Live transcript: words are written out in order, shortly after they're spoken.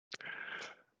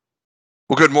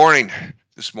Well, good morning.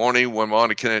 This morning, we're on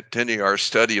to continuing our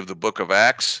study of the book of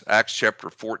Acts, Acts chapter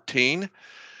 14.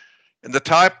 And the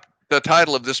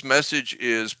title of this message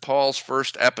is Paul's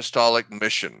First Apostolic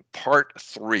Mission, Part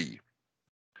 3.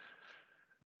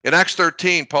 In Acts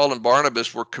 13, Paul and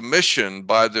Barnabas were commissioned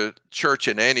by the church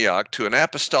in Antioch to an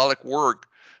apostolic work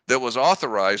that was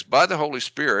authorized by the Holy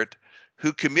Spirit,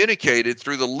 who communicated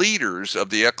through the leaders of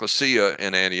the ecclesia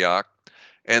in Antioch.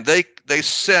 And they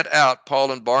sent out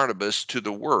Paul and Barnabas to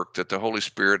the work that the Holy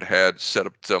Spirit had set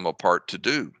them apart to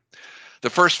do. The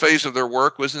first phase of their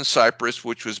work was in Cyprus,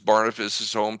 which was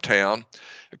Barnabas' hometown.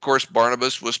 Of course,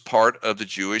 Barnabas was part of the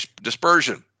Jewish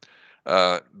dispersion.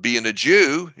 Being a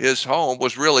Jew, his home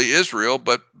was really Israel,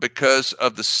 but because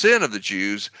of the sin of the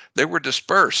Jews, they were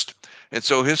dispersed. And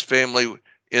so his family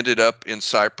ended up in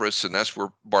Cyprus, and that's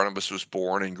where Barnabas was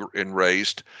born and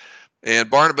raised. And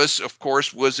Barnabas, of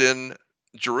course, was in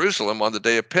Jerusalem on the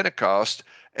day of Pentecost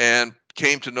and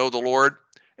came to know the Lord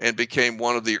and became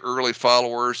one of the early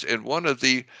followers and one of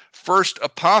the first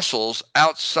apostles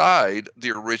outside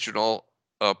the original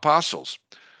apostles.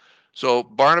 So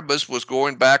Barnabas was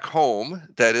going back home,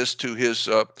 that is to his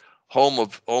home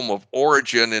of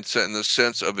origin in the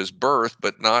sense of his birth,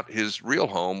 but not his real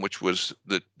home, which was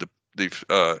the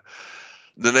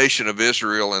nation of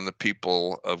Israel and the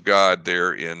people of God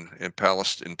there in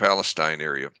Palestine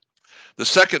area. The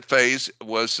second phase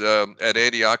was at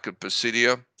Antioch of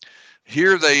Pisidia.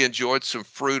 Here they enjoyed some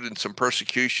fruit and some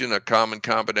persecution, a common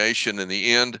combination. In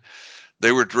the end,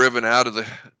 they were driven out of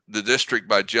the district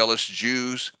by jealous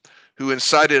Jews who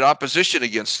incited opposition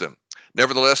against them.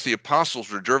 Nevertheless, the apostles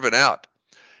were driven out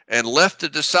and left the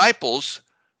disciples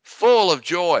full of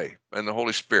joy and the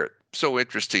Holy Spirit. So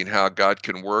interesting how God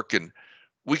can work, and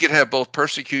we can have both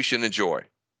persecution and joy.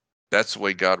 That's the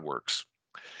way God works.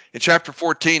 In chapter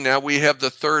 14, now we have the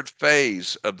third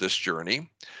phase of this journey.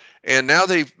 And now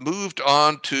they've moved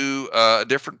on to a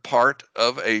different part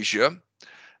of Asia.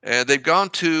 And they've gone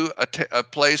to a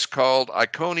place called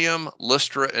Iconium,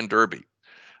 Lystra, and Derbe.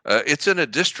 It's in a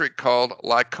district called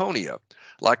Lycaonia.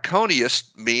 Lycaonia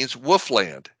means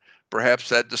wolfland. Perhaps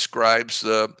that describes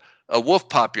a wolf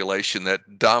population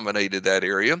that dominated that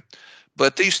area.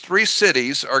 But these three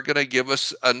cities are going to give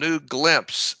us a new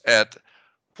glimpse at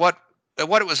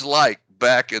what it was like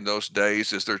back in those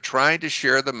days as they're trying to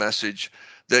share the message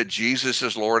that Jesus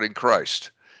is Lord in Christ.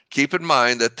 Keep in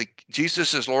mind that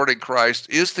Jesus is Lord in Christ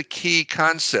is the key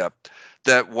concept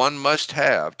that one must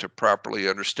have to properly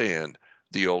understand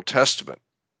the Old Testament.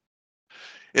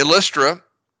 In Lystra,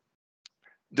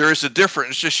 there is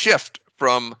a shift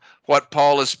from what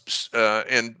Paul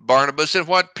and Barnabas and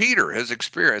what Peter has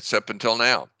experienced up until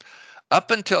now. Up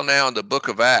until now in the book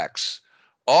of Acts,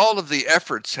 all of the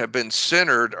efforts have been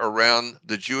centered around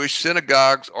the Jewish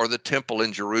synagogues or the temple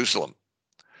in Jerusalem.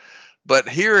 But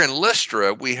here in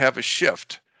Lystra, we have a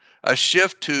shift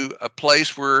to a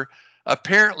place where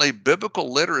apparently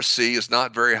biblical literacy is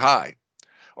not very high,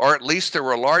 or at least there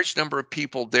were a large number of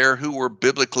people there who were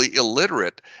biblically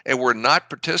illiterate and were not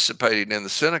participating in the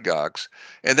synagogues.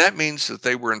 And that means that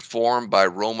they were informed by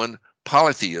Roman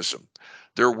polytheism.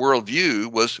 Their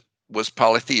worldview was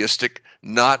polytheistic,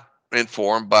 not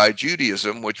informed by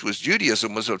Judaism,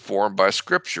 Judaism was informed by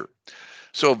Scripture.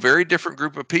 So a very different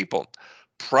group of people.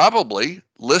 Probably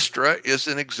Lystra is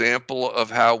an example of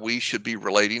how we should be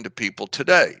relating to people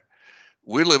today.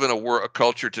 We live in a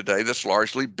culture today that's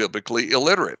largely biblically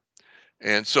illiterate.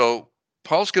 And so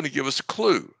Paul's going to give us a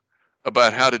clue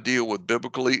about how to deal with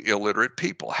biblically illiterate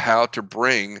people, how to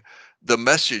bring the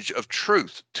message of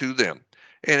truth to them.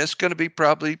 And it's going to be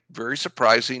probably very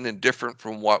surprising and different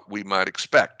from what we might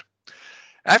expect.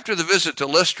 After the visit to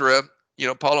Lystra,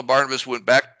 Paul and Barnabas went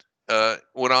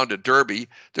on to Derbe.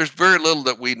 There's very little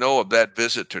that we know of that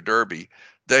visit to Derbe.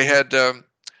 They had,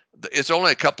 it's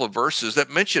only a couple of verses that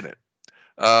mention it.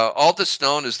 All that's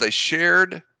known is they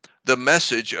shared the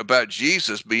message about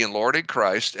Jesus being Lord in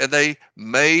Christ, and they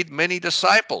made many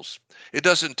disciples. It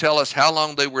doesn't tell us how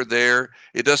long they were there.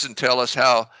 It doesn't tell us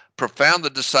how profound the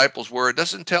disciples were. It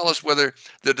doesn't tell us whether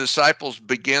the disciples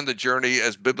began the journey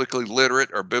as biblically literate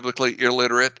or biblically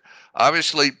illiterate.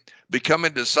 Obviously,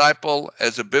 becoming a disciple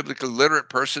as a biblically literate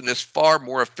person is far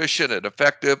more efficient and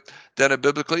effective than a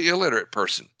biblically illiterate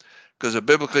person, because a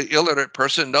biblically illiterate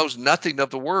person knows nothing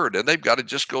of the word, and they've got to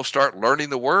just go start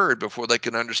learning the word before they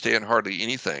can understand hardly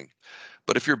anything.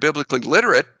 But if you're biblically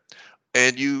literate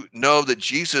and you know that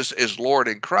Jesus is Lord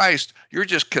in Christ, you're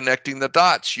just connecting the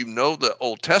dots. You know the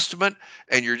Old Testament,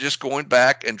 and you're just going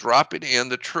back and dropping in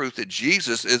the truth that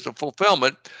Jesus is the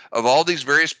fulfillment of all these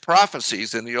various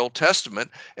prophecies in the Old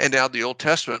Testament, and now the Old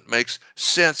Testament makes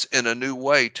sense in a new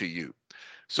way to you.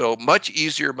 So much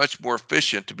easier, much more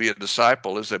efficient to be a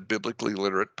disciple as a biblically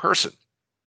literate person.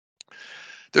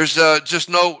 There's just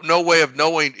no way of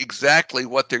knowing exactly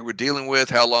what they were dealing with,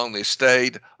 how long they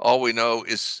stayed. All we know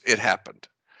is it happened.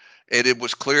 And it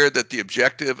was clear that the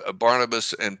objective of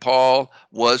Barnabas and Paul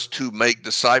was to make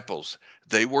disciples.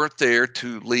 They weren't there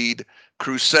to lead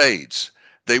crusades.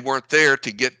 They weren't there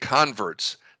to get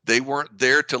converts. They weren't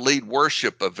there to lead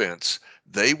worship events.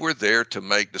 They were there to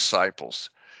make disciples.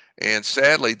 And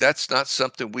sadly, that's not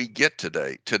something we get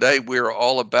today. Today, we're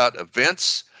all about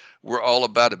events. We're all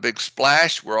about a big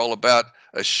splash. We're all about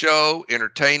a show,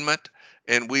 entertainment,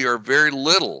 and we are very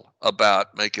little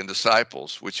about making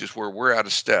disciples, which is where we're out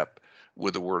of step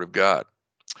with the Word of God.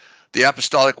 The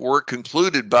apostolic work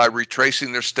concluded by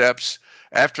retracing their steps.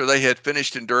 After they had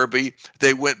finished in Derbe,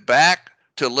 they went back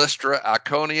to Lystra,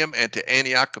 Iconium, and to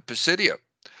Antioch of Pisidia.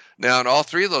 Now, in all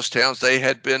three of those towns, they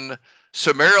had been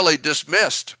summarily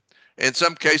dismissed, in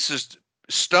some cases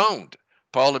stoned.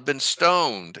 Paul had been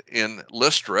stoned in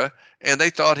Lystra, and they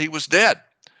thought he was dead,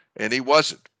 and he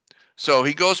wasn't. So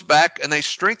he goes back, and they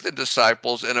strengthen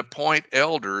disciples and appoint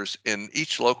elders in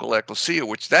each local ecclesia,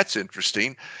 which that's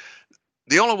interesting.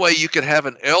 The only way you could have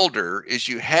an elder is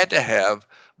you had to have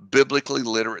biblically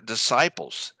literate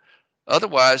disciples.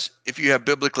 Otherwise, if you have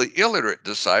biblically illiterate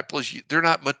disciples, they're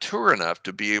not mature enough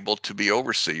to be able to be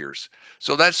overseers.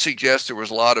 So that suggests there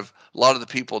was a lot of the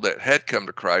people that had come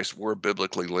to Christ were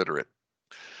biblically literate.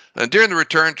 And during the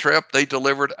return trip, they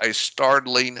delivered a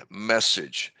startling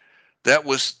message that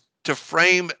was to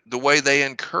frame the way they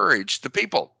encouraged the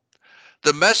people.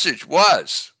 The message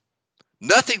was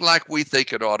nothing like we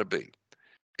think it ought to be.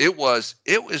 It was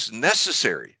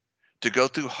necessary to go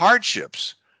through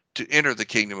hardships to enter the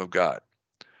kingdom of God.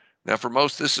 Now, for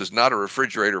most, this is not a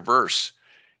refrigerator verse.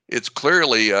 It's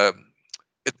clearly one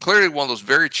of those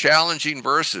very challenging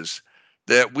verses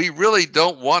that we really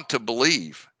don't want to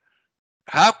believe.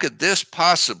 How could this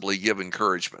possibly give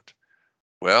encouragement?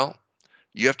 Well,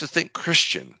 you have to think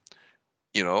Christian.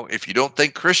 You know, if you don't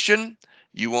think Christian,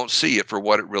 you won't see it for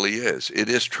what it really is. It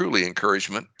is truly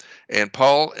encouragement. And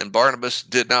Paul and Barnabas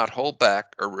did not hold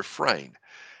back or refrain.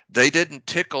 They didn't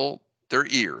tickle their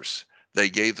ears. They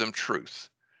gave them truth.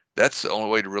 That's the only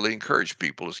way to really encourage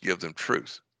people, is give them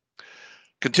truth.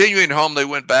 Continuing home, they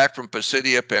went back from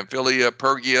Pisidia, Pamphylia,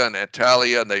 Pergia, and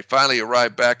Attalia, and they finally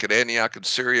arrived back at Antioch in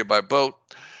Syria by boat.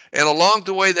 And along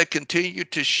the way, they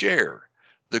continued to share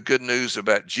the good news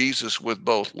about Jesus with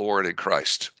both Lord and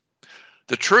Christ.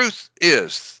 The truth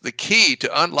is the key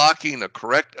to unlocking a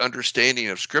correct understanding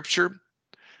of Scripture.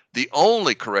 The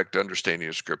only correct understanding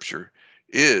of Scripture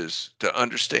is to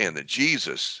understand that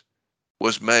Jesus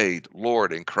was made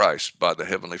Lord and Christ by the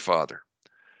Heavenly Father.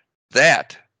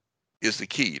 That is the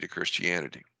key to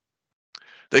Christianity.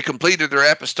 They completed their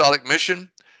apostolic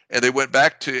mission, and they went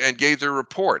back to and gave their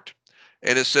report.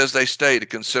 And it says they stayed a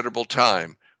considerable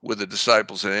time with the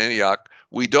disciples in Antioch.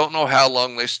 We don't know how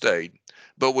long they stayed,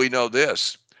 but we know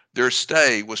this: their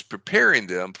stay was preparing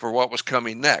them for what was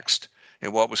coming next.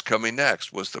 And what was coming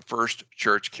next was the first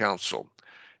church council.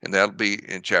 And that'll be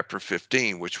in chapter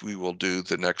 15, which we will do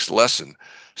the next lesson.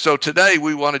 So today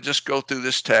we want to just go through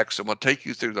this text. I'm going to take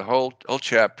you through the whole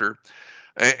chapter.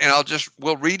 And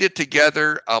we'll read it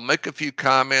together. I'll make a few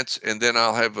comments, and then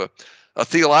I'll have a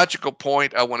theological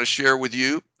point I want to share with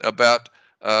you about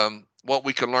what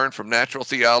we can learn from natural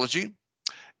theology.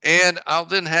 And I'll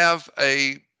then have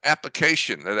a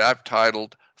application that I've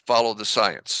titled Follow the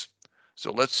Science.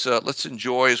 So let's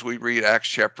enjoy as we read Acts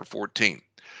chapter 14.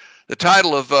 The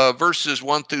title of verses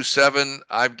 1 through 7,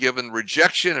 I've given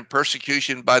Rejection and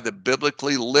Persecution by the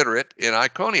Biblically Literate in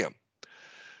Iconium.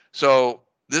 So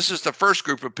this is the first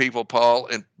group of people Paul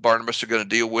and Barnabas are going to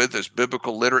deal with as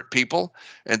biblical literate people.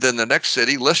 And then the next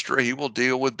city, Lystra, he will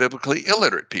deal with biblically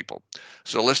illiterate people.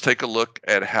 So let's take a look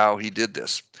at how he did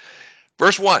this.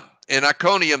 Verse 1, in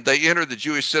Iconium they entered the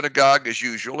Jewish synagogue as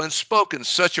usual and spoke in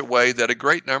such a way that a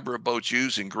great number of both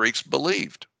Jews and Greeks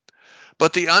believed.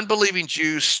 But the unbelieving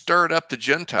Jews stirred up the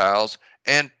Gentiles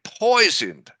and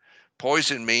poisoned.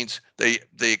 Poison means they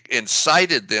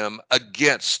incited them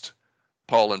against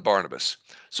Paul and Barnabas.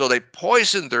 So they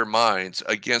poisoned their minds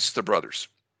against the brothers.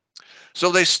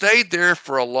 So they stayed there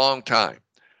for a long time.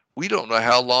 We don't know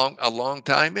how long a long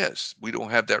time is. We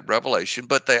don't have that revelation,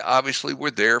 but they obviously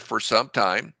were there for some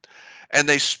time. And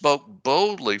they spoke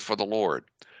boldly for the Lord,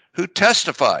 who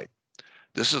testified.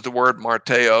 This is the word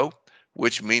marteo,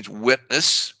 which means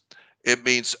witness. It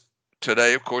means,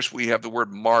 today, of course, we have the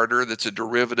word martyr that's a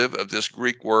derivative of this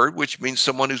Greek word, which means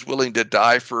someone who's willing to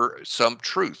die for some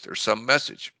truth or some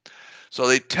message. So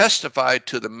they testified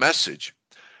to the message.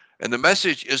 And the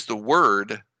message is the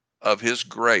word of his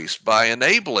grace by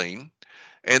enabling,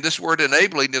 and this word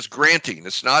enabling is granting.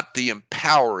 It's not the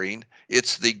empowering,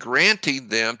 it's the granting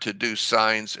them to do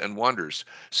signs and wonders.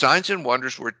 Signs and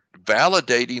wonders were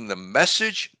validating the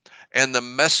message and the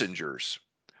messengers.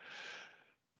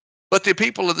 But the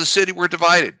people of the city were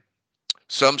divided,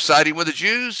 some siding with the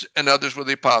Jews and others with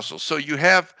the apostles. So you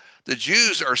have the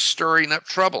Jews are stirring up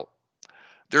trouble.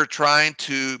 They're trying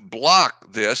to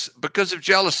block this because of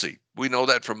jealousy. We know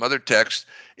that from other texts.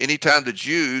 Anytime the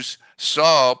Jews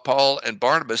saw Paul and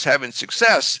Barnabas having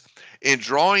success in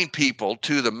drawing people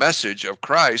to the message of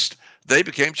Christ, they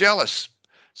became jealous.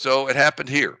 So it happened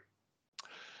here.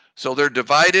 So they're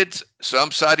divided,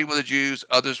 some siding with the Jews,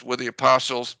 others with the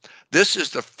apostles. This is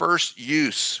the first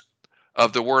use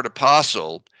of the word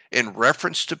apostle in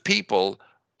reference to people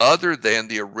other than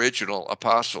the original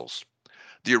apostles.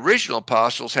 The original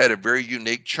apostles had a very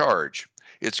unique charge.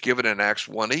 It's given in Acts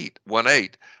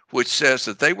 1:8, which says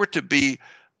that they were to be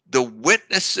the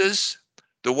witnesses,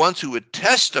 the ones who would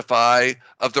testify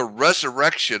of the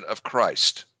resurrection of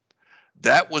Christ.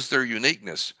 That was their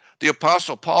uniqueness. The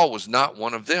apostle Paul was not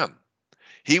one of them.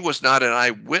 He was not an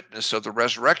eyewitness of the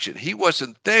resurrection. He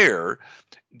wasn't there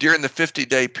during the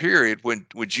 50-day period when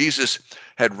Jesus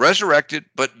had resurrected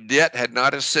but yet had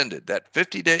not ascended. That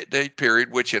 50-day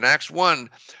period, which in Acts 1,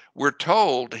 we're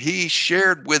told he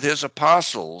shared with his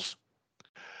apostles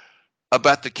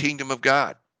about the kingdom of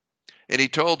God. And he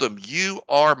told them, you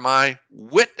are my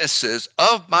witnesses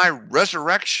of my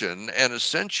resurrection and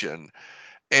ascension.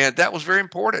 And that was very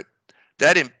important.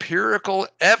 That empirical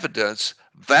evidence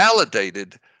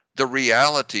validated the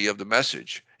reality of the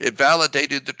message. It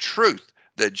validated the truth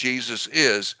that Jesus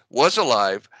was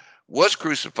alive, was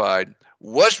crucified,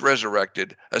 was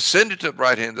resurrected, ascended to the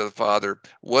right hand of the Father,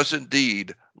 was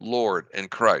indeed Lord and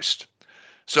Christ.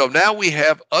 So now we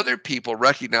have other people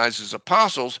recognized as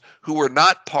apostles who were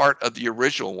not part of the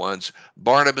original ones.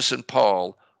 Barnabas and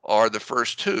Paul are the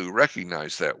first two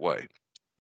recognized that way.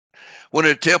 When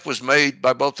an attempt was made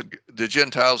by both the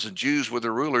Gentiles and Jews with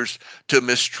the rulers to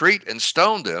mistreat and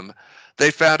stone them,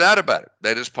 they found out about it.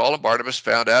 That is, Paul and Barnabas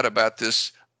found out about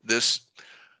this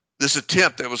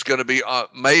attempt that was going to be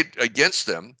made against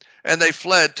them, and they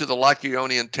fled to the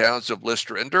Lycaonian towns of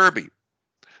Lystra and Derbe.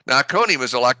 Now, Iconium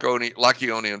is a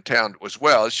Lycaonian town as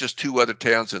well. It's just two other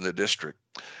towns in the district.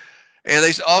 And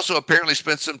they also apparently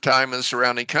spent some time in the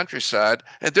surrounding countryside,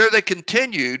 and there they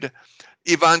continued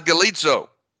evangelizo.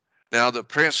 Now, the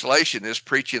translation is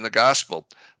preaching the gospel,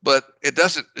 but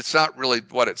it's not really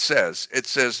what it says. It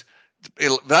says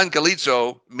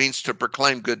evangelizo means to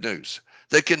proclaim good news.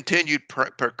 They continued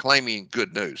proclaiming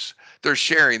good news. They're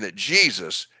sharing that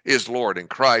Jesus is Lord in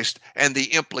Christ and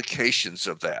the implications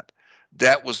of that.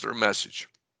 That was their message.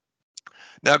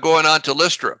 Now, going on to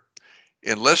Lystra.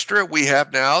 In Lystra, we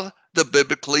have now the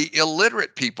biblically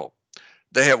illiterate people.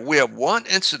 We have one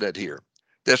incident here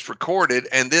that's recorded,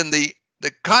 and then the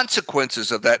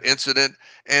consequences of that incident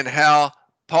and how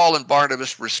Paul and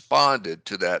Barnabas responded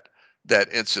to that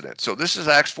incident. So this is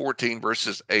Acts 14,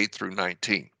 verses 8 through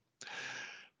 19.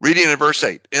 Reading in verse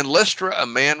 8, in Lystra a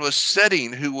man was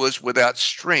sitting who was without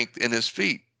strength in his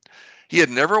feet. He had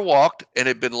never walked and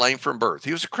had been lame from birth.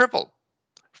 He was a cripple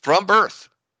from birth.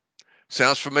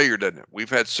 Sounds familiar, doesn't it? We've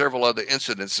had several other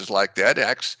incidences like that.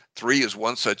 Acts 3 is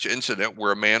one such incident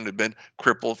where a man had been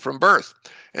crippled from birth.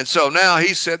 And so now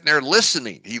he's sitting there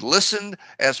listening. He listened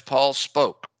as Paul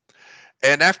spoke.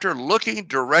 And after looking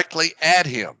directly at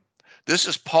him, this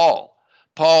is Paul.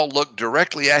 Paul looked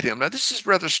directly at him. Now, this is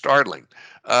rather startling.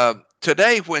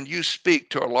 Today, when you speak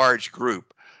to a large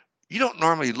group, you don't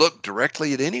normally look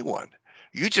directly at anyone.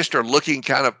 You just are looking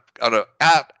kind of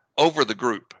out over the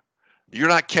group. You're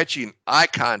not catching eye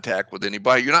contact with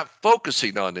anybody. You're not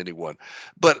focusing on anyone.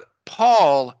 But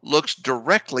Paul looks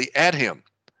directly at him.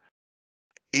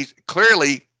 He's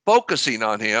clearly focusing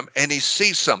on him, and he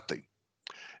sees something.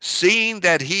 Seeing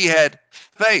that he had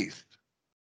faith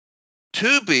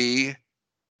to be,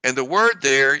 and the word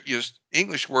there is,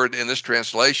 English word in this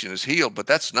translation is healed, but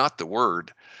that's not the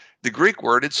word. The Greek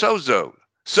word is sozo.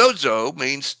 Sozo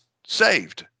means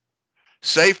saved.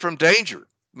 Saved from danger,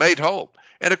 made whole.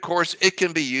 And of course, it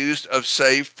can be used of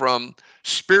saved from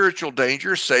spiritual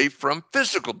danger, saved from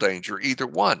physical danger, either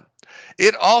one.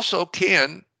 It also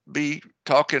can be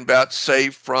talking about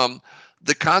saved from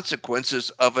the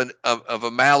consequences of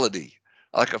a malady,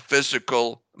 like a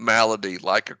physical malady,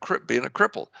 like being a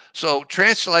cripple. So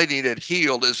translating it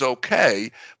healed is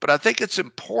okay, but I think it's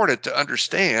important to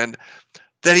understand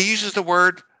that he uses the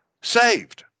word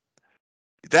saved.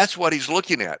 That's what he's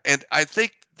looking at. And I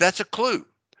think that's a clue.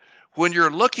 When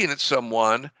you're looking at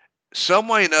someone, some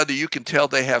way or another, you can tell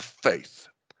they have faith.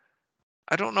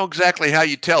 I don't know exactly how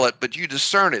you tell it, but you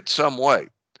discern it some way.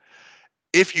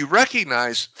 If you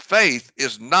recognize faith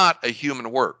is not a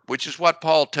human work, which is what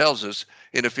Paul tells us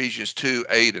in Ephesians 2,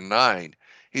 8 and 9.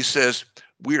 He says,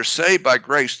 we are saved by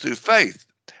grace through faith,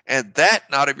 and that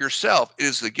not of yourself. It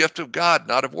is the gift of God,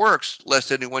 not of works,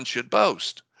 lest anyone should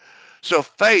boast. So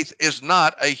faith is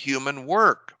not a human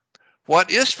work. What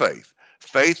is faith?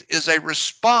 Faith is a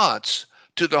response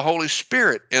to the Holy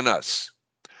Spirit in us.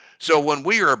 So when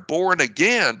we are born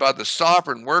again by the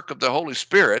sovereign work of the Holy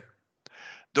Spirit,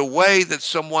 the way that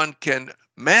someone can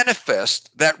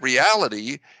manifest that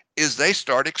reality is they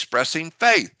start expressing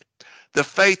faith. The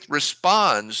faith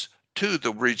responds to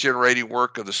the regenerating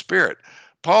work of the Spirit.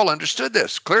 Paul understood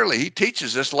this. Clearly, he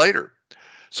teaches this later.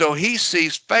 So he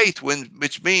sees faith,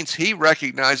 which means he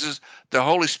recognizes the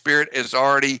Holy Spirit is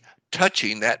already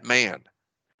touching that man.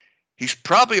 He's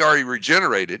probably already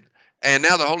regenerated, and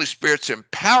now the Holy Spirit's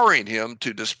empowering him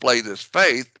to display this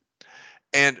faith.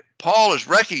 And Paul is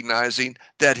recognizing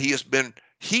that he has been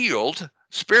healed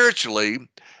spiritually,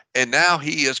 and now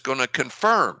he is going to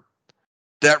confirm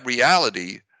that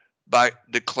reality by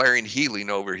declaring healing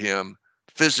over him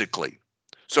physically.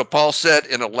 So Paul said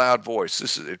in a loud voice,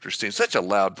 this is interesting, such a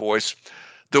loud voice.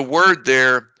 The word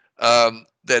there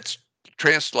that's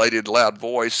translated loud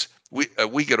voice,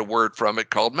 we get a word from it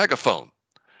called megaphone.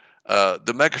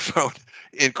 The megaphone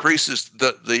increases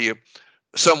the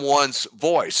someone's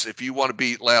voice. If you want to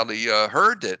be loudly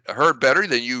heard better,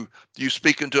 then you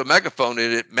speak into a megaphone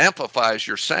and it amplifies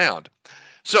your sound.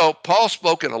 So Paul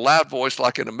spoke in a loud voice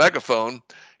like in a megaphone.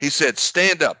 He said,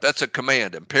 stand up. That's a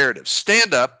command, imperative.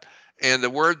 Stand up. And the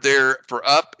word there for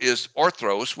up is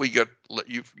orthros.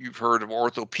 You've heard of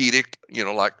orthopedic,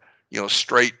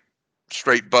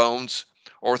 straight bones,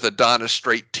 orthodontist,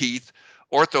 straight teeth.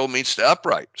 Ortho means to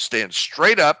upright. Stand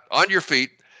straight up on your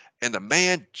feet. And the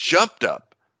man jumped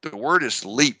up. The word is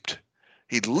leaped.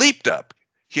 He leaped up.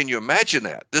 Can you imagine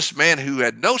that? This man who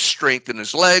had no strength in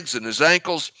his legs and his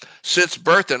ankles since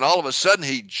birth, and all of a sudden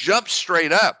he jumped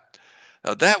straight up.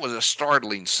 Now that was a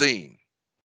startling scene.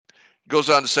 He goes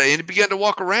on to say, and he began to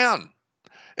walk around.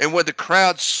 And when the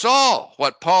crowd saw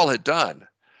what Paul had done,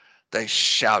 they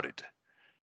shouted.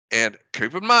 And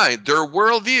keep in mind, their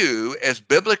worldview as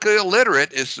biblically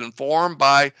illiterate is informed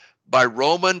by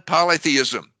Roman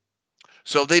polytheism.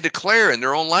 So they declare in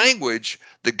their own language,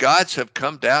 the gods have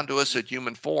come down to us in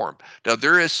human form. Now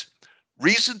there is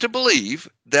reason to believe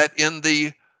that in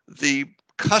the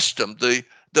custom, the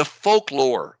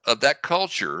folklore of that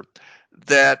culture,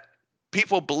 that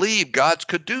people believe gods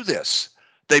could do this.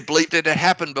 They believed it had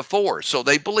happened before. So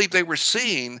they believed they were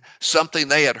seeing something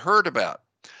they had heard about.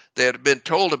 They had been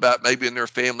told about maybe in their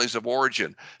families of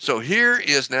origin. So here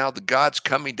is now the gods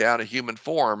coming down in human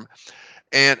form.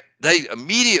 And they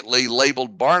immediately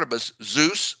labeled Barnabas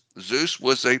Zeus. Zeus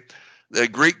was a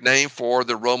Greek name for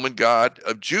the Roman god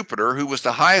of Jupiter, who was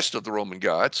the highest of the Roman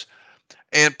gods.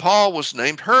 And Paul was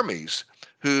named Hermes,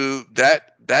 who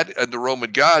that the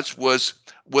Roman gods was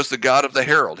the god of the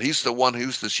herald. He's the one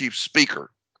who's the chief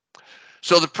speaker.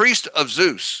 So the priest of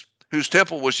Zeus, whose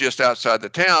temple was just outside the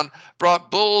town,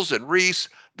 brought bulls and wreaths.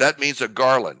 That means a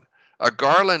garland. A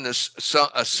garland is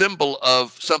a symbol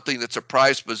of something that's a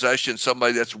prized possession,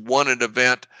 somebody that's won an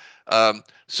event.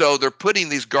 So they're putting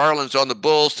these garlands on the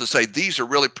bulls to say, these are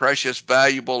really precious,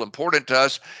 valuable, important to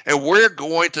us, and we're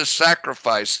going to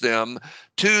sacrifice them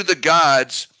to the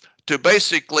gods to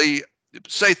basically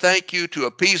say thank you, to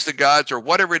appease the gods, or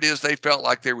whatever it is they felt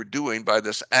like they were doing by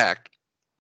this act.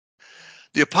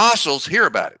 The apostles hear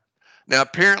about it. Now,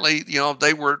 apparently,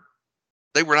 they were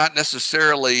not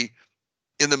necessarily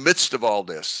in the midst of all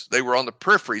this. They were on the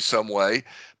periphery some way,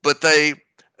 but they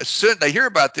hear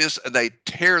about this and they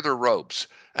tear their robes,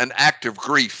 an act of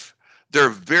grief. They're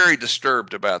very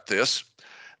disturbed about this.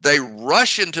 They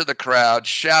rush into the crowd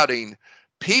shouting,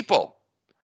 people.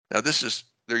 Now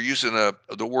they're using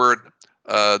the word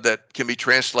that can be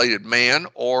translated man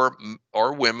or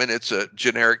women. It's a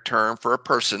generic term for a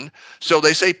person. So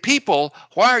they say, people,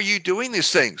 why are you doing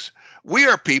these things? We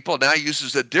are people. Now he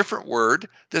uses a different word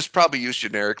that's probably used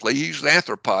generically. He uses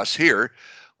anthropos here.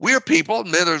 We are people.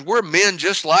 We're men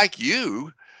just like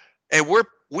you, and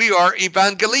we are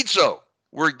evangelizo.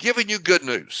 We're giving you good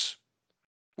news.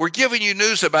 We're giving you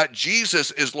news about Jesus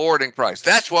is Lord in Christ.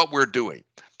 That's what we're doing.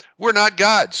 We're not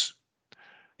gods.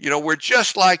 We're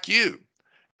just like you.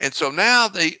 And so now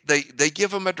they give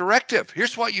them a directive.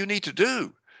 Here's what you need to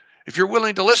do. If you're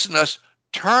willing to listen to us,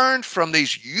 turn from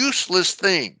these useless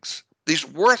things, these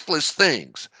worthless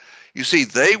things. You see,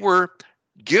 they were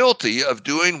guilty of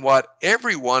doing what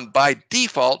everyone by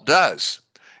default does,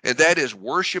 and that is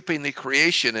worshiping the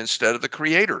creation instead of the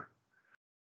creator.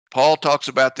 Paul talks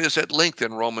about this at length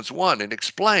in Romans 1 and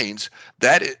explains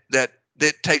that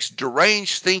it takes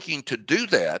deranged thinking to do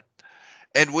that.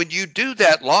 And when you do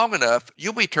that long enough,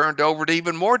 you'll be turned over to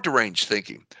even more deranged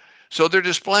thinking. So they're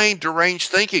displaying deranged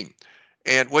thinking.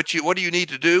 And what do you need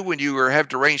to do when you have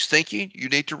deranged thinking? You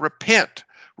need to repent.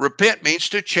 Repent means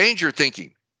to change your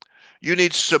thinking. You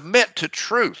need to submit to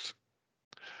truth.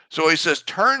 So he says,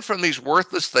 turn from these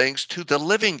worthless things to the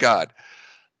living God.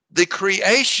 The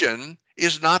creation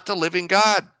is not the living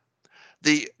God.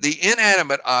 The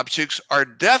inanimate objects are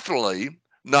definitely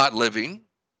not living.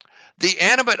 The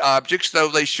animate objects, though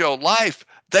they show life,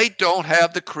 they don't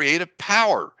have the creative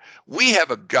power. We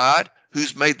have a God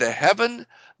who's made the heaven,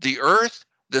 the earth,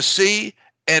 the sea,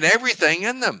 and everything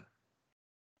in them.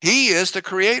 He is the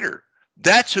creator.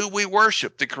 That's who we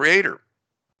worship, the creator.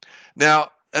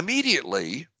 Now,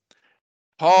 immediately,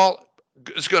 Paul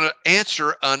is going to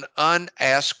answer an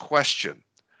unasked question.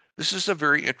 This is a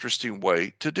very interesting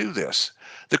way to do this.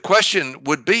 The question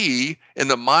would be in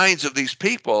the minds of these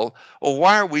people, well,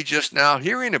 why are we just now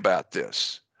hearing about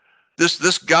this?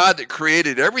 This God that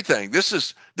created everything. This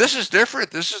is different.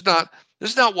 This is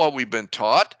not what we've been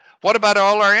taught. What about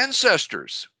all our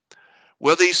ancestors?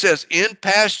 Well, he says in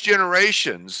past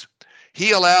generations,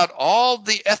 he allowed all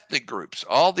the ethnic groups,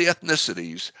 all the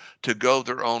ethnicities to go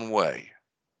their own way.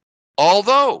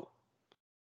 Although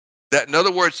that, in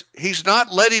other words, he's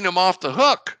not letting them off the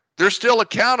hook. They're still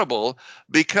accountable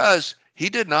because he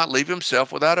did not leave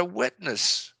himself without a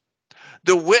witness.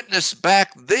 The witness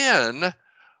back then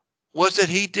was that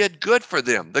he did good for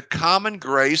them. The common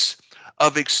grace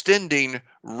of extending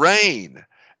rain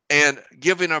and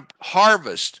giving a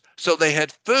harvest so they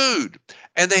had food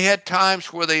and they had times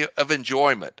of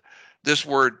enjoyment. This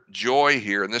word joy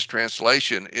here in this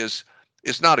translation is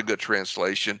not a good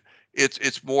translation.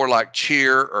 It's more like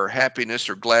cheer or happiness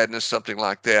or gladness, something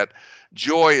like that.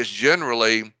 Joy is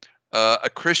generally a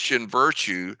Christian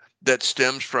virtue that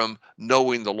stems from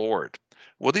knowing the Lord.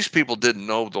 Well, these people didn't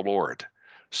know the Lord,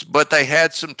 but they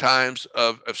had some times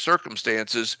of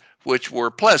circumstances which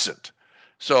were pleasant.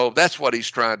 So that's what he's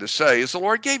trying to say is the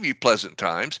Lord gave you pleasant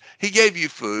times. He gave you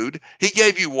food. He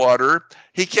gave you water.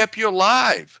 He kept you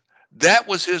alive. That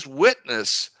was his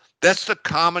witness. That's the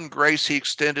common grace he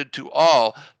extended to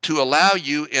all to allow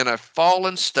you in a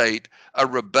fallen state, a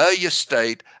rebellious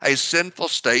state, a sinful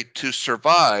state to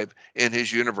survive in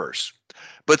his universe.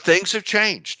 But things have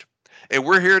changed. And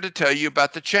we're here to tell you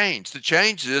about the change. The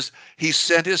change is he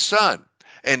sent his son.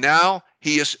 And now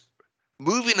he is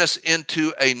moving us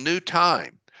into a new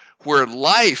time where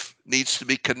life needs to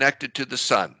be connected to the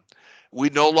son. We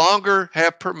no longer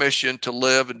have permission to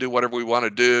live and do whatever we want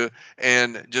to do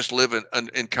and just live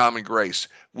in common grace.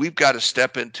 We've got to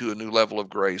step into a new level of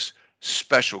grace,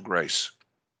 special grace.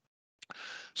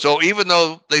 So even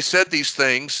though they said these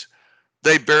things,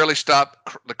 they barely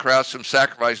stopped the crowds from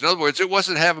sacrificing. In other words, it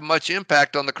wasn't having much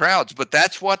impact on the crowds, but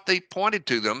that's what they pointed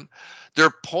to them.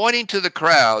 They're pointing to the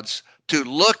crowds to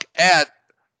look at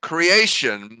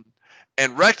creation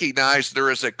and recognize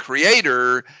there is a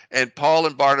creator, and Paul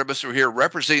and Barnabas are here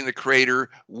representing the creator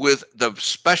with the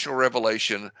special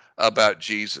revelation about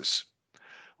Jesus.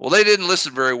 Well, they didn't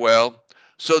listen very well,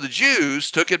 so the Jews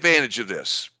took advantage of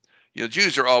this. You know,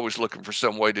 Jews are always looking for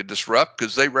some way to disrupt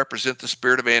because they represent the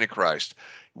spirit of Antichrist.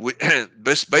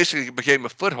 This basically became a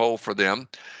foothold for them,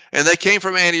 and they came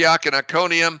from Antioch and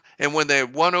Iconium, and when they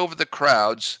won over the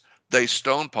crowds, they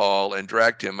stoned Paul and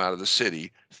dragged him out of the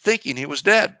city, thinking he was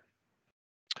dead.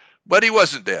 But he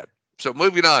wasn't dead. So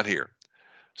moving on here.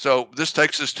 So this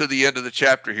takes us to the end of the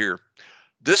chapter here.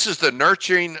 This is the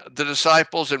nurturing the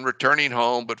disciples and returning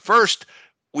home. But first,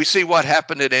 we see what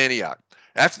happened at Antioch.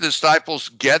 After the disciples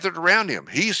gathered around him,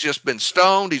 he's just been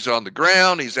stoned. He's on the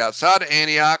ground. He's outside of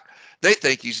Antioch. They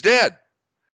think he's dead.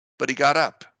 But he got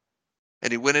up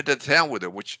and he went into the town with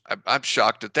them, which I'm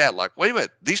shocked at that. Like, wait a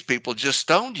minute, these people just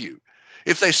stoned you.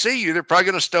 If they see you, they're probably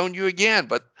going to stone you again.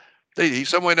 But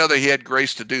some way or another, he had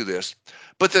grace to do this.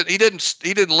 But that he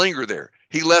didn't linger there.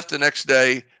 He left the next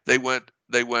day. They went,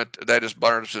 that is,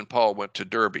 Barnabas and Paul went to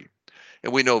Derbe.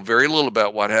 And we know very little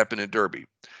about what happened in Derbe.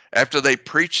 After they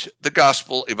preached the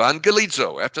gospel,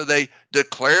 evangelizo, after they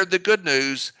declared the good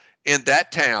news in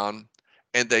that town,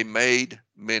 and they made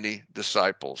many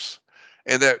disciples.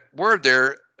 And that word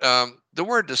there, the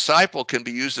word disciple can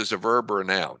be used as a verb or a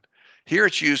noun. Here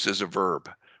it's used as a verb,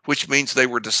 which means they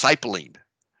were discipling.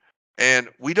 And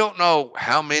we don't know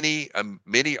how many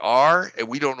are, and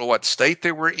we don't know what state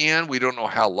they were in. We don't know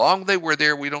how long they were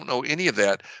there. We don't know any of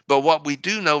that. But what we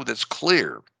do know that's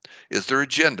clear is their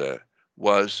agenda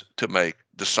was to make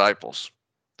disciples.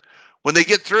 When they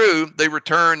get through, they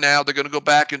return now. They're going to go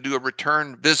back and do a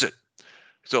return visit.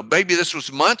 So maybe this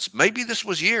was months, maybe this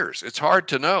was years. It's hard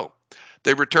to know.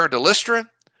 They returned to Lystra,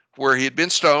 where he had been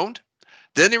stoned.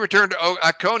 Then they returned to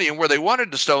Iconium, where they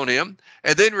wanted to stone him,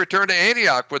 and then returned to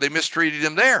Antioch, where they mistreated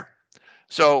him there.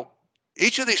 So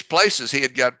each of these places he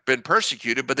had been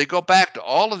persecuted, but they go back to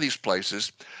all of these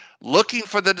places looking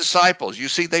for the disciples. You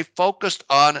see, they focused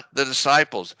on the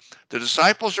disciples. The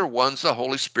disciples are ones the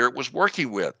Holy Spirit was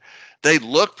working with. They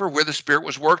look for where the Spirit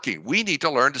was working. We need to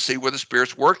learn to see where the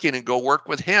Spirit's working and go work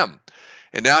with him.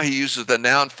 And now he uses the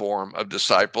noun form of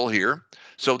disciple here.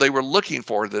 So they were looking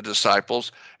for the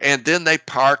disciples, and then they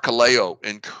parkaleo,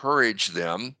 encourage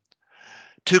them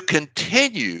to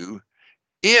continue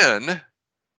in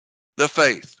the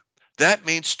faith. That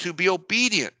means to be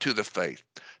obedient to the faith.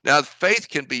 Now, faith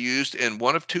can be used in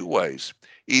one of two ways,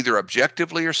 either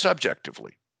objectively or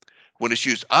subjectively. When it's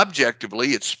used objectively,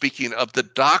 it's speaking of the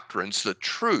doctrines, the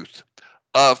truth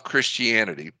of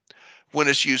Christianity. When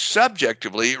it's used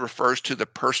subjectively, it refers to the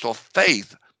personal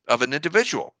faith of an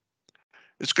individual.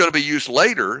 It's going to be used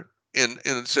later in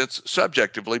a sense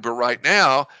subjectively, but right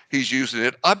now he's using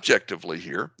it objectively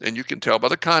here, and you can tell by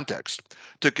the context,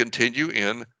 to continue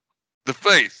in the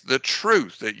faith, the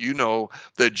truth that you know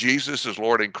that Jesus is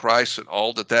Lord in Christ and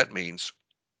all that that means.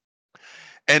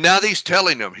 And now he's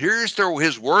telling them, here's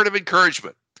his word of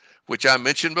encouragement, which I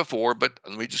mentioned before, but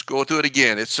let me just go through it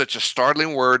again. It's such a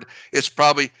startling word. It's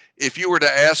probably, if you were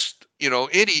to ask,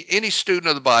 any student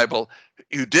of the Bible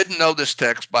who didn't know this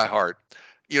text by heart,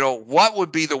 what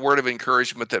would be the word of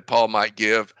encouragement that Paul might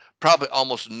give? Probably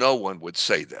almost no one would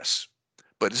say this.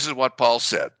 But this is what Paul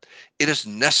said. It is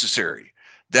necessary.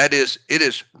 That is, it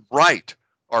is right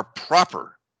or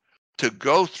proper to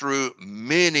go through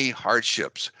many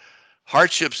hardships.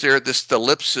 Hardships there, this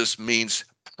thalipsis means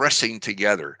pressing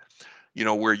together,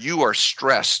 where you are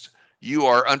stressed, you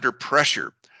are under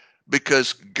pressure,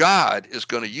 because God is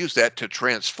going to use that to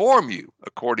transform you,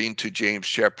 according to James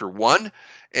chapter 1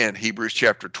 and Hebrews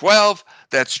chapter 12.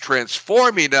 That's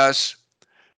transforming us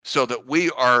so that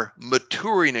we are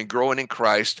maturing and growing in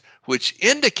Christ, which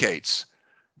indicates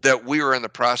that we are in the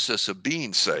process of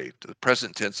being saved, the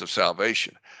present tense of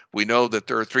salvation. We know that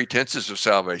there are three tenses of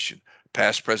salvation: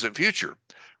 past, present, future.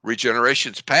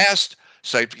 Regeneration is past,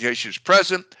 sanctification is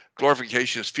present,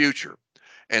 glorification is future.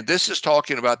 And this is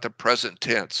talking about the present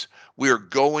tense. We are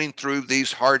going through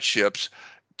these hardships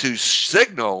to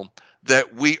signal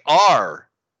that we are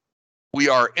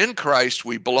in Christ.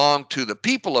 We belong to the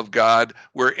people of God.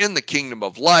 We're in the kingdom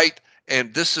of light.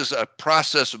 And this is a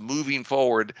process of moving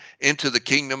forward into the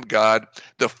kingdom of God.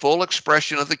 The full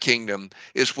expression of the kingdom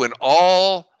is when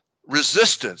all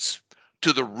resistance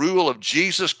to the rule of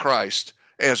Jesus Christ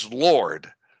as Lord,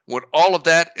 when all of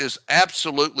that is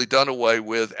absolutely done away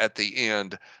with at the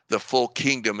end, the full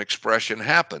kingdom expression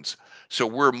happens. So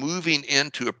we're moving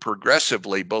into a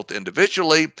progressively, both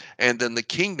individually, and then the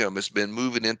kingdom has been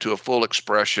moving into a full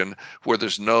expression where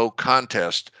there's no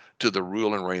contest to the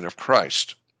rule and reign of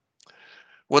Christ.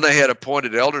 When they had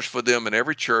appointed elders for them in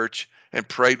every church and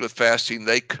prayed with fasting,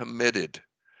 they committed.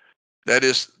 That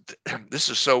is, this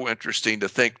is so interesting to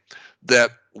think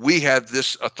that we have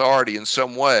this authority in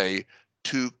some way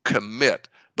to commit,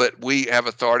 but we have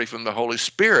authority from the Holy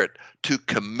Spirit to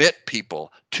commit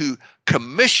people, to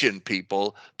commission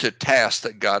people to tasks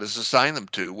that God has assigned them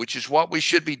to, which is what we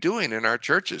should be doing in our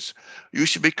churches. You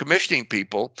should be commissioning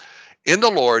people in the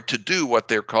Lord to do what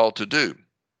they're called to do.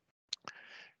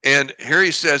 And here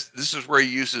he says, this is where he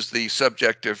uses the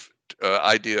subjective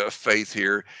idea of faith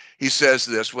here. He says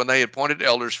this: when they appointed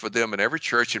elders for them in every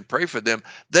church and prayed for them,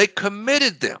 they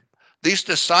committed them, these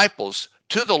disciples,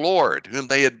 to the Lord, whom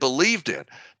they had believed in.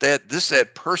 This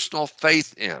had personal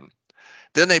faith in.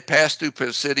 Then they passed through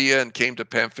Pisidia and came to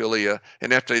Pamphylia,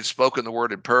 and after they'd spoken the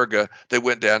word in Perga, they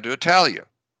went down to Italia.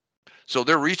 So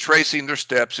they're retracing their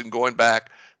steps and going back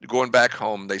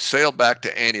home. They sailed back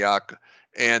to Antioch,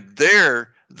 and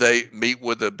there they meet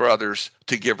with the brothers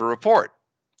to give a report.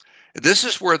 This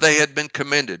is where they had been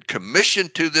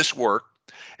commissioned to this work,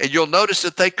 and you'll notice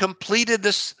that they completed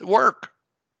this work.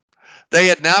 They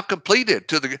had now completed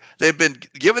they've been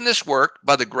given this work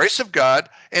by the grace of God,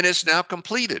 and it's now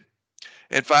completed.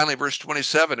 And finally, verse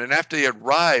 27, and after they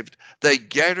arrived, they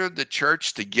gathered the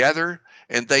church together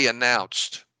and they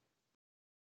announced.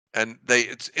 And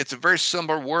it's a very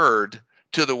similar word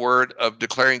to the word of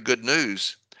declaring good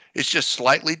news. It's just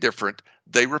slightly different.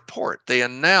 They report, they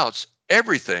announce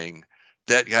everything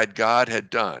that God had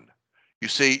done. You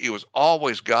see, it was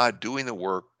always God doing the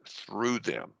work through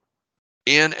them,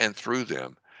 in and through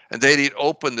them. And they'd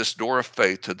opened this door of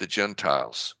faith to the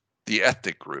Gentiles, the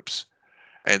ethnic groups.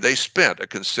 And they spent a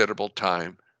considerable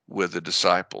time with the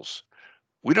disciples.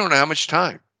 We don't know how much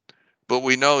time, But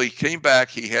we know he came back,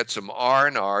 he had some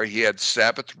R&R, he had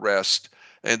Sabbath rest,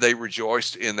 and they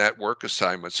rejoiced in that work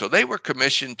assignment. So they were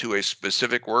commissioned to a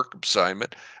specific work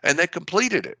assignment, and they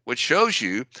completed it, which shows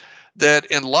you that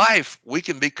in life, we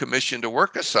can be commissioned to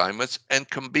work assignments and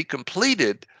can be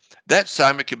completed. That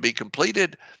assignment can be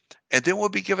completed, and then we'll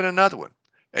be given another one.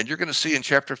 And you're going to see in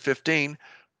chapter 15,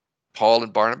 Paul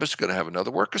and Barnabas are going to have another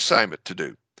work assignment to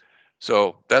do.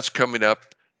 So that's coming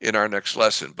up in our next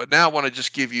lesson. But now I want to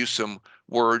just give you some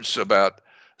words about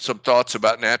some thoughts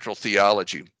about natural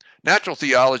theology. Natural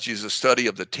theology is a study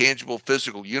of the tangible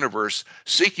physical universe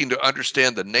seeking to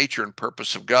understand the nature and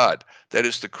purpose of God, that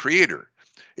is the Creator.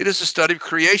 It is a study of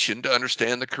creation to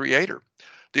understand the Creator.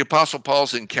 The Apostle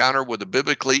Paul's encounter with the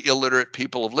biblically illiterate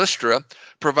people of Lystra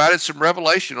provided some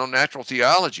revelation on natural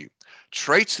theology,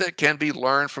 traits that can be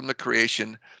learned from the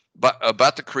creation,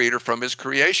 about the Creator from his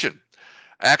creation.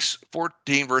 Acts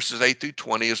 14 verses 8 through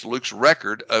 20 is Luke's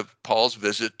record of Paul's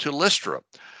visit to Lystra.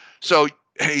 So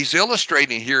he's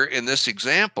illustrating here in this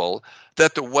example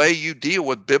that the way you deal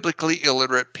with biblically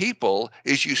illiterate people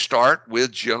is you start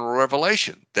with general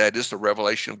revelation. That is the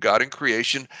revelation of God in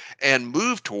creation, and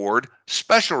move toward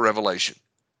special revelation.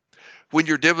 When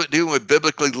you're dealing with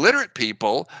biblically literate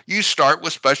people, you start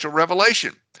with special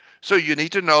revelation. So you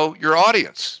need to know your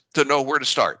audience to know where to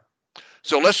start.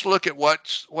 So let's look at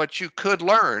what you could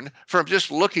learn from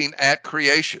just looking at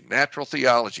creation, natural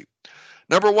theology.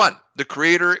 Number one, the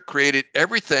Creator created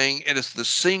everything and is the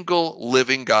single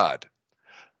living God.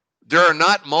 There are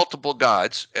not multiple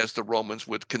gods, as the Romans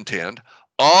would contend.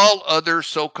 All other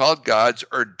so-called gods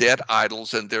are dead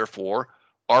idols and therefore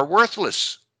are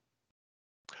worthless.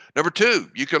 Number two,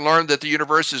 you can learn that the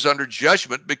universe is under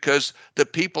judgment because the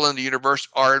people in the universe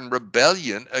are in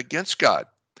rebellion against God.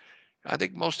 I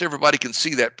think most everybody can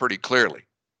see that pretty clearly.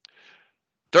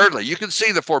 Thirdly, you can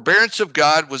see the forbearance of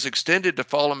God was extended to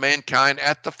fallen mankind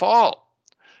at the fall.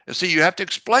 And see, you have to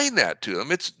explain that to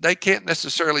them. They can't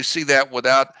necessarily see that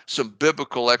without some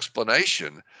biblical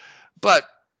explanation. But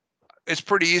it's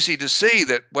pretty easy to see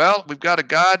that, well, we've got a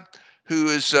God who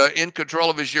is in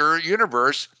control of his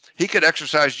universe. He could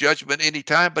exercise judgment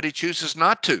anytime, but he chooses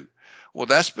not to. Well,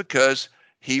 that's because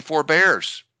he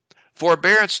forbears.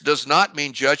 Forbearance does not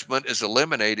mean judgment is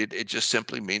eliminated. It just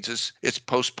simply means it's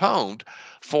postponed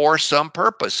for some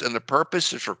purpose. And the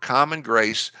purpose is for common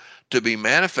grace to be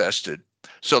manifested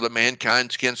so that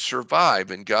mankind can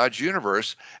survive in God's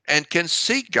universe and can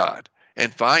seek God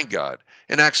and find God.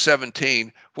 In Acts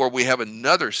 17, where we have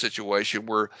another situation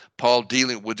where Paul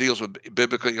deals with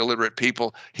biblically illiterate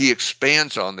people, he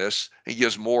expands on this and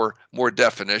gives more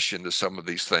definition to some of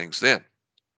these things then.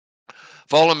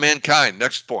 Fallen mankind,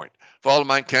 next point. Fallen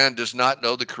mankind does not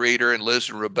know the Creator and lives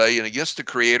in rebellion against the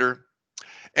Creator.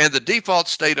 And the default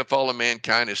state of fallen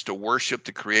mankind is to worship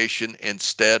the creation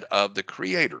instead of the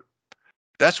Creator.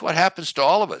 That's what happens to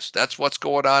all of us. That's what's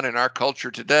going on in our culture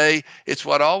today. It's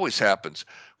what always happens.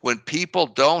 When people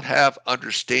don't have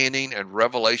understanding and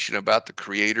revelation about the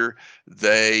Creator,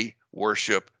 they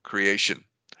worship creation.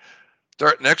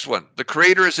 Next one. The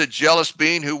Creator is a jealous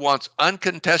being who wants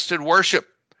uncontested worship.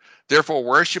 Therefore,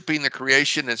 worshiping the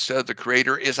creation instead of the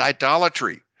Creator is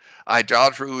idolatry.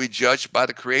 Idolatry will be judged by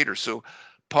the Creator. So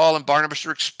Paul and Barnabas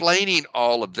are explaining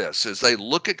all of this as they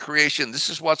look at creation. This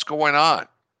is what's going on.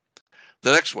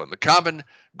 The next one, the common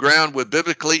ground with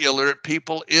biblically illiterate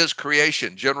people is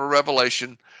creation, general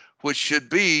revelation, which should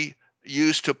be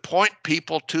used to point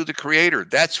people to the Creator.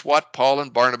 That's what Paul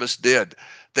and Barnabas did.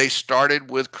 They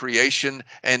started with creation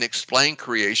and explained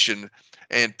creation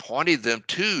and pointed them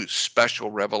to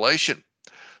special revelation.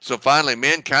 So finally,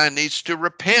 mankind needs to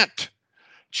repent,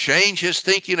 change his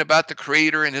thinking about the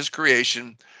Creator and his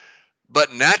creation.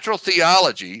 But natural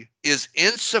theology is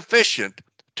insufficient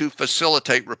to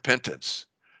facilitate repentance.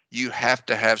 You have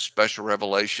to have special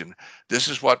revelation. This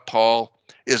is what Paul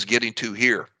is getting to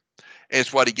here. And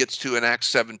it's what he gets to in Acts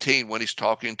 17 when he's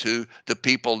talking to the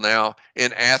people now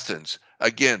in Athens.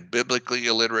 Again, biblically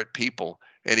illiterate people.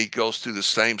 And he goes through the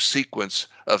same sequence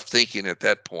of thinking at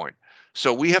that point.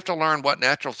 So we have to learn what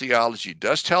natural theology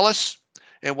does tell us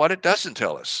and what it doesn't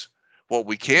tell us. What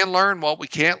we can learn, what we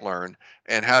can't learn,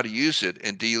 and how to use it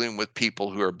in dealing with people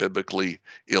who are biblically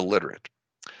illiterate.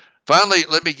 Finally,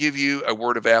 let me give you a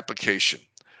word of application.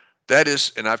 That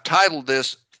is, and I've titled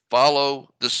this, Follow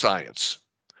the Science.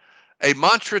 A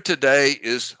mantra today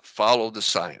is follow the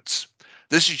science.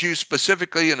 This is used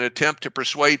specifically in an attempt to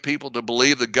persuade people to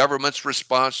believe the government's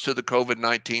response to the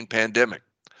COVID-19 pandemic.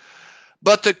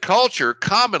 But the culture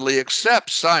commonly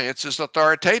accepts science as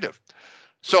authoritative.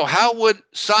 So how would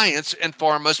science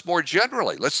inform us more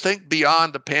generally? Let's think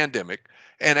beyond the pandemic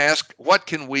and ask, what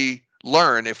can we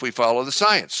learn if we follow the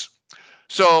science?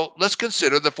 So let's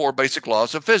consider the four basic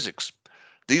laws of physics.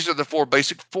 These are the four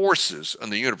basic forces in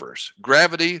the universe: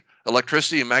 gravity,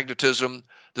 electricity, and magnetism,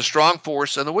 the strong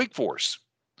force, and the weak force.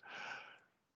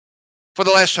 For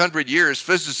the last 100 years,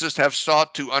 physicists have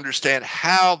sought to understand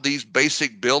how these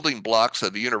basic building blocks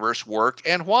of the universe work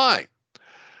and why.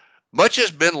 Much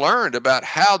has been learned about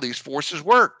how these forces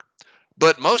work,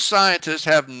 but most scientists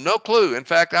have no clue. In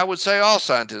fact, I would say all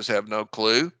scientists have no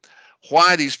clue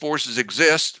why these forces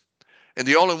exist. And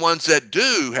the only ones that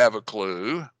do have a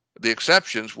clue, the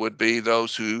exceptions, would be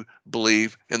those who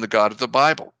believe in the God of the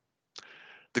Bible.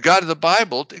 The God of the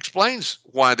Bible explains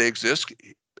why they exist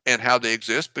and how they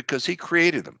exist because he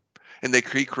created them, and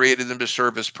he created them to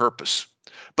serve his purpose.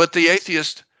 But the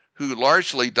atheists who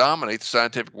largely dominate the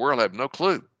scientific world have no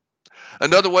clue.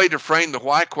 Another way to frame the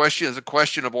why question is a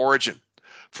question of origin.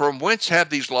 From whence have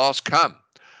these laws come?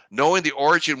 Knowing the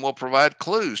origin will provide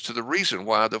clues to the reason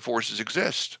why the forces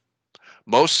exist.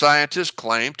 Most scientists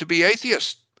claim to be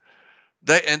atheists.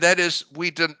 And that is,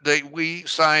 we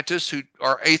scientists who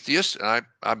are atheists, and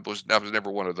I was never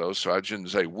one of those, so I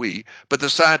shouldn't say we, but the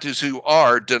scientists who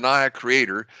are deny a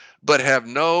creator, but have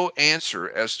no answer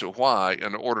as to why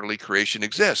an orderly creation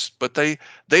exists. But they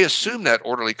assume that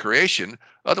orderly creation,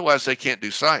 otherwise they can't do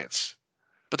science.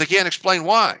 But they can't explain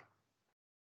why.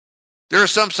 There are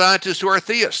some scientists who are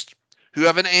theists, who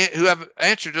have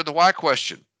answer to the why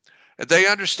question, and they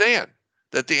understand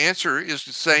that the answer is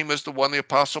the same as the one the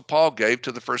Apostle Paul gave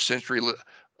to the first century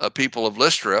people of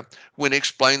Lystra when he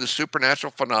explained the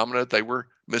supernatural phenomena they were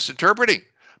misinterpreting.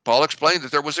 Paul explained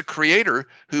that there was a creator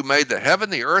who made the heaven,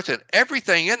 the earth, and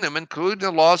everything in them, including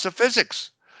the laws of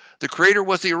physics. The creator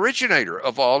was the originator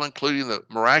of all, including the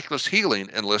miraculous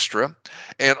healing in Lystra,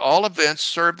 and all events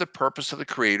serve the purpose of the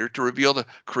creator to reveal the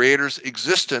creator's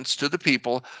existence to the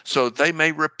people so they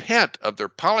may repent of their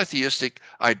polytheistic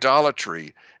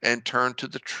idolatry and turn to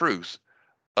the truth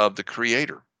of the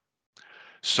creator.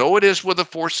 So it is with the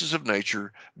forces of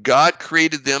nature. God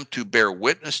created them to bear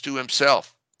witness to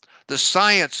himself. The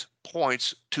science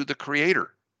points to the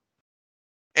creator.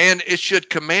 And it should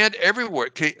command everyone,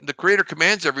 the creator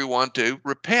commands everyone to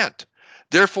repent.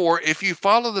 Therefore, if you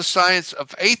follow the science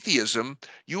of atheism,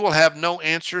 you will have no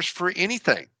answers for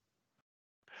anything.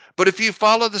 But if you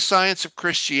follow the science of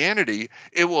Christianity,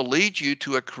 it will lead you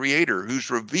to a creator who's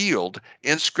revealed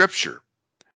in Scripture.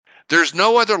 There's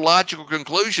no other logical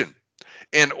conclusion.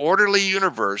 An orderly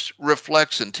universe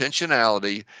reflects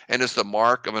intentionality and is the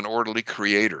mark of an orderly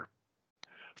creator.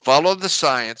 Follow the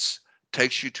science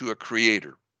takes you to a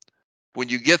creator. When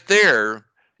you get there,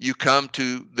 you come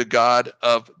to the God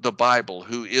of the Bible,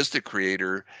 who is the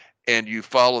creator, and you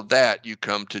follow that, you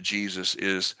come to Jesus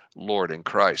is Lord and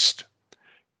Christ.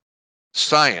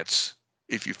 Science,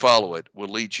 if you follow it, will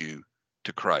lead you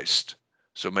to Christ.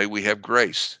 So may we have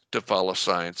grace to follow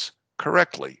science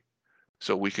correctly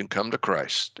so we can come to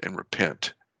Christ and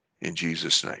repent in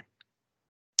Jesus' name.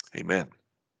 Amen.